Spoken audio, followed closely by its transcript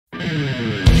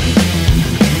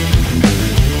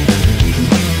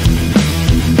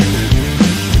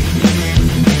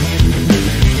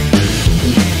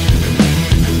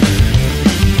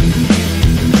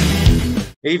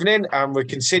Evening, and we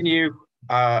continue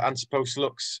Ante post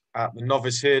looks at the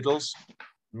novice hurdles.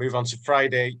 Move on to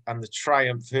Friday and the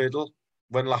Triumph hurdle,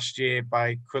 won last year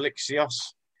by Quilixios.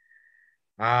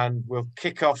 And we'll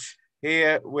kick off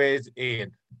here with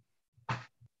Ian.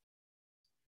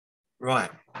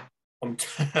 Right, I'm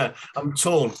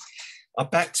torn. I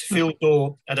backed Fil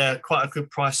Dor at quite a good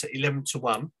price at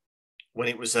 11-1 when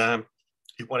it was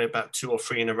he won about 2 or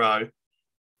 3 in a row,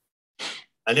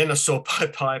 and then I saw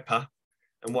Piper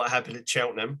and what happened at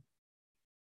Cheltenham,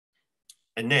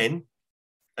 and then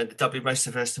at the Dublin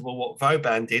Racing Festival, what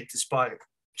Vauban did, despite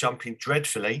jumping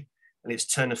dreadfully, and its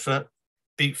turn of foot,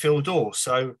 beat Fil Dor.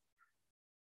 So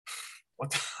I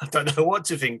don't know what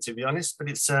to think, to be honest, but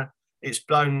it's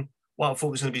blown what I thought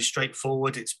was going to be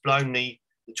straightforward. It's blown the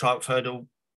Triumph hurdle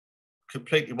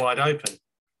completely wide open.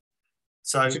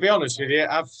 So, to be honest with you,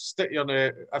 I've put you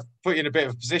in a bit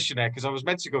of a position there because I was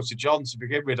meant to go to John to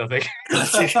begin with, I think.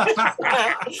 So,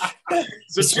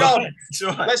 John,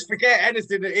 right. Let's forget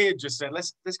anything that Ian just said.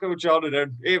 Let's go with John, and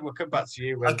then Ian will come back to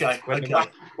you when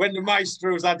the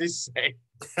maestro's had his say.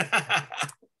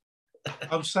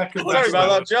 I'm second. Sorry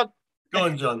about that, John. Go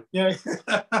on, John. Yeah,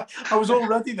 I was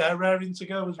already there, raring to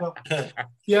go as well.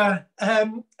 Yeah,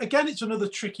 again, it's another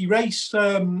tricky race,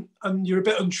 and you're a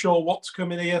bit unsure what's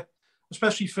coming here,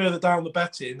 especially further down the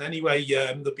betting. Anyway,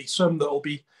 there'll be some that'll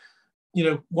be,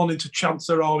 wanting to chance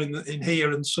their arm in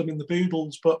here and some in the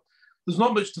Boodles, but there's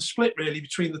not much to split really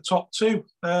between the top two.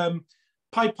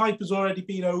 Piper's already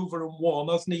been over and won,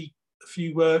 hasn't he,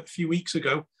 a few weeks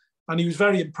ago, and he was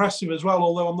very impressive as well,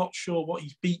 although I'm not sure what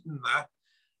he's beaten there.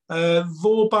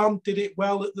 Vauban did it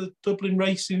well at the Dublin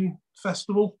Racing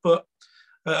Festival, but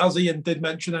as Ian did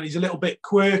mention, and he's a little bit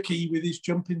quirky with his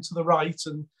jumping to the right,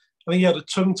 and I think he had a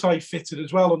tongue tie fitted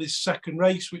as well on his second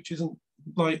race, which isn't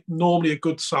like normally a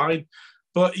good sign,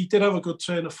 but he did have a good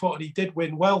turn of foot and he did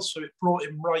win well, so it brought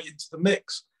him right into the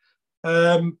mix.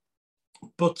 But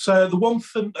the one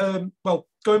thing,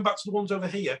 going back to the ones over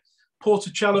here,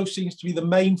 Porticello seems to be the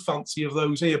main fancy of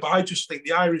those here, but I just think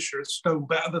the Irish are a stone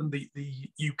better than the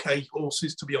UK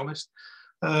horses, to be honest.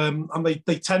 And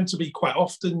they tend to be quite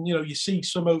often, you see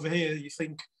some over here, you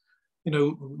think,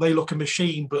 they look a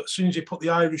machine, but as soon as you put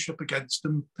the Irish up against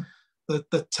them,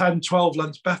 the 10, 12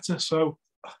 lengths better. So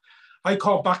I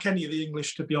can't back any of the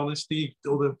English, to be honest,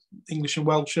 or the English and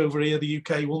Welsh over here, the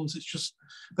UK ones.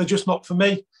 They're just not for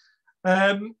me.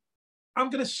 I'm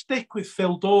going to stick with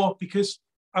Fil Dor because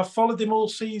I've followed him all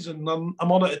season. I'm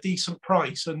on at a decent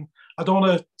price, and I don't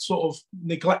want to sort of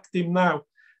neglect him now.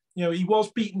 He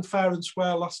was beaten fair and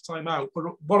square last time out, but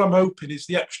what I'm hoping is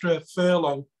the extra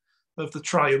furlong of the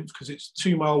Triumph, because it's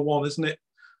 2 mile 1, isn't it?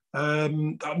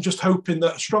 I'm just hoping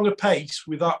that a stronger pace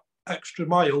with that extra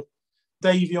mile,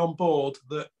 Davey on board,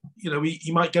 that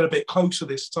he might get a bit closer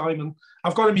this time, and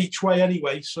I've got him each way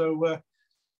anyway. So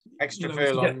extra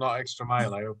furlong, not extra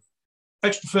mile, I hope.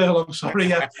 Extra furlong, sorry,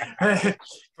 yeah.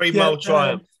 3 mile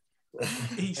Triumph.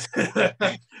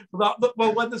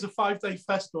 Well, when there's a 5-day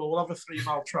festival, we'll have a 3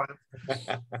 mile Triumph.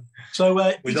 So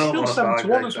he's still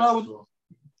 7-1 as well.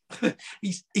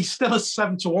 He's still a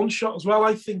 7-1 shot as well.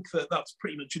 I think that's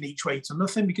pretty much an each way to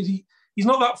nothing because he's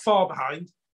not that far behind.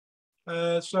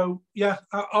 So yeah,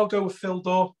 I'll go with Fil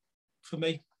Dor for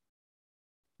me.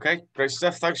 Okay, great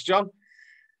stuff. Thanks, John.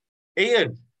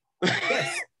 Ian.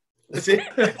 Yes. See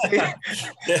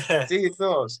your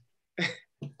thoughts.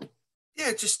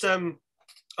 Yeah, just I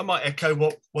might echo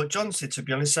what John said, to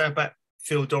be honest. Say about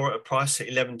Fil Dor at a price at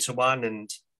 11-1, and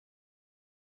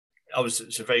I was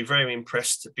very, very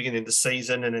impressed at the beginning of the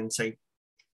season, and then see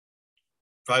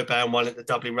Vauban won at the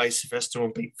Dublin Racing Festival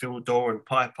and beat Fil Dor, and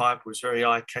Piper was very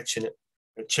eye-catching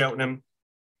at Cheltenham.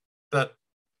 But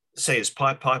say it's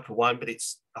Piper won, but I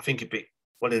think a bit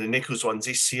one of the Nichols ones,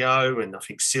 ICO, and I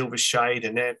think Silver Shade,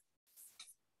 and they're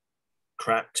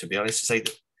crap, to be honest. To say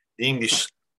that the English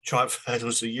Triumph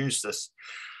hurdles are useless.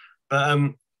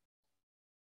 But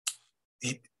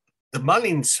the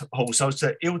Mullins horse, I was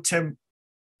at I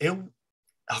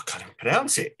can't even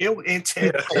pronounce it. That's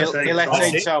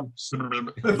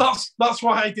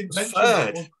why I didn't mention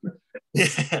that one.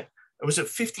 Yeah, it was at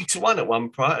 50-1 at one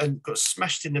point and got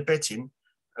smashed in the betting.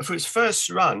 And for its first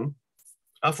run,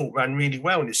 I thought ran really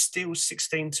well, and it's still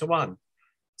 16-1.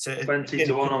 So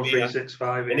 20-1 on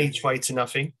 365. And each way to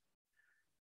nothing.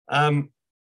 And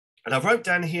I wrote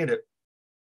down here that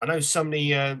I know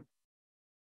somebody in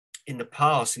the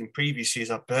past, in previous years,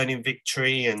 like Burning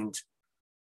Victory and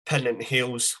Pentland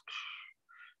Hills,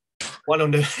 one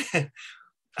on the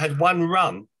had one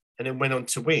run and then went on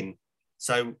to win.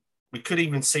 So we could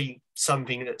even see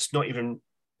something that's not even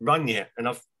run yet. And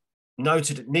I've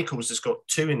noted that Nichols has got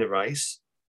 2 in the race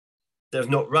that have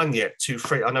not run yet. 2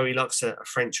 free. I know he likes a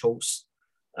French horse,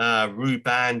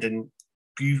 Vauban and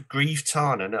Grieve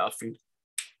Tarn, and I think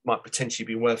might potentially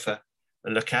be worth a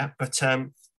look at. But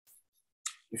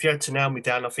if you had to nail me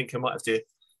down, I think I might have to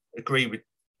agree with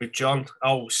John.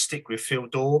 I'll stick with Fil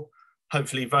Dor.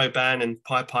 Hopefully Vauban and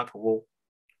Piper will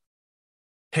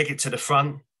peg it to the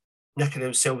front, knacker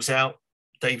themselves out.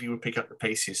 Davey will pick up the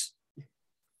pieces.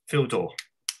 Fil Dor.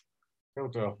 Fil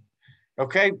Dor.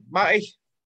 Okay, Matty,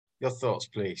 your thoughts,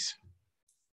 please.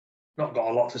 Not got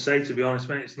a lot to say, to be honest,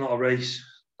 mate. It's not a race.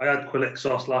 I had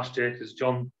Quilixos last year because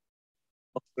John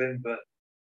wants to win, but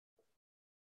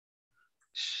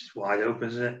it's wide open,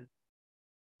 isn't it?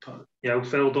 But, you know,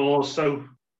 Fil Dor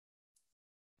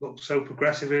looked so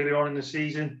progressive early on in the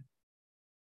season.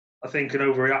 I think an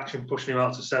overreaction pushing him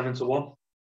out to 7-1. I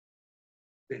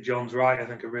think John's right. I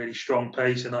think a really strong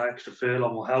pace and that extra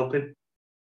furlong will help him.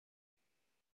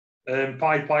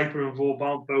 Piper and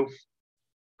Vauban both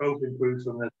improved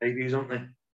from their debuts, aren't they?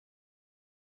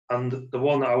 And the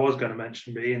one that I was going to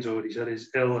mention, but Ian's already said, is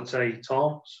Ante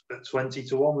Toms at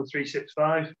 20-1 with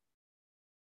 365.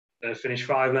 Finished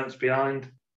 5 lengths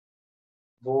behind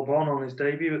Vauban on his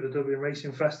debut at the Dublin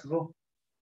Racing Festival.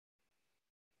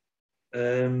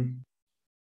 Held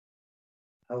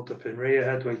up in rear,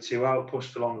 headway 2 out,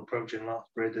 pushed along approaching last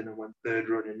Britain and went 3rd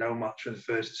running, no match for the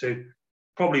first 2.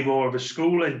 Probably more of a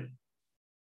schooling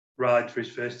ride for his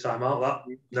first time out, that,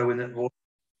 knowing that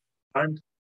Vauban.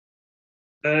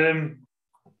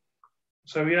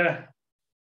 So yeah,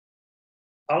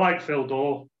 I like Fil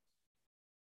Dor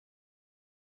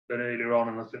earlier on,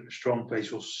 and I think the strong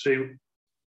pace will suit.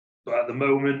 But at the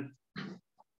moment,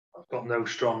 I've got no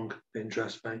strong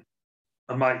interest, mate.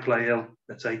 I might play Hill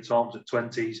at 8 times at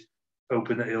 20s,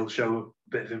 hoping that he'll show a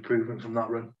bit of improvement from that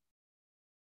run.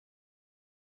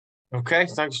 Okay,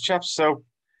 thanks, chaps. So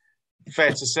fair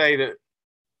to say that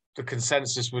the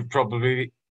consensus would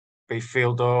probably be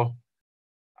Fil Dor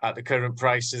at the current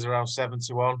prices around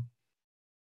 7-1.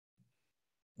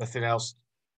 Nothing else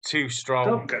too strong.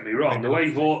 Don't get me wrong, the way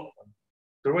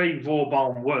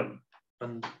Vauban won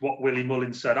and what Willie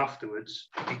Mullins said afterwards,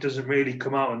 he doesn't really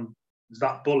come out and is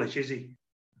that bullish, is he?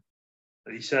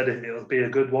 But he said it'll be a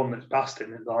good one that's past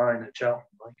him at the line at Cheltenham.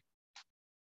 Like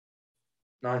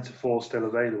 9-4 still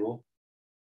available.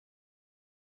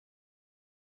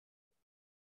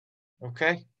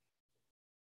 Okay.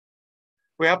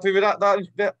 We happy with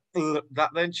that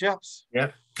then, chaps? Yeah.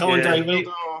 Come on, David.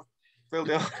 Fil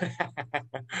Dor.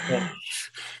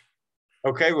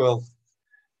 Okay, well,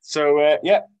 so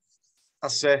yeah,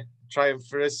 that's a triumph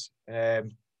for us.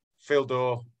 Fil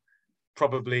Dor,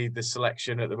 probably the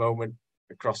selection at the moment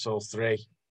across all 3.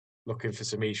 Looking for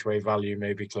some each way value,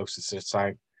 maybe closer to the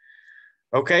time.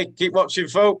 Okay, keep watching,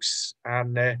 folks,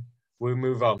 and we'll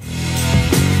move on.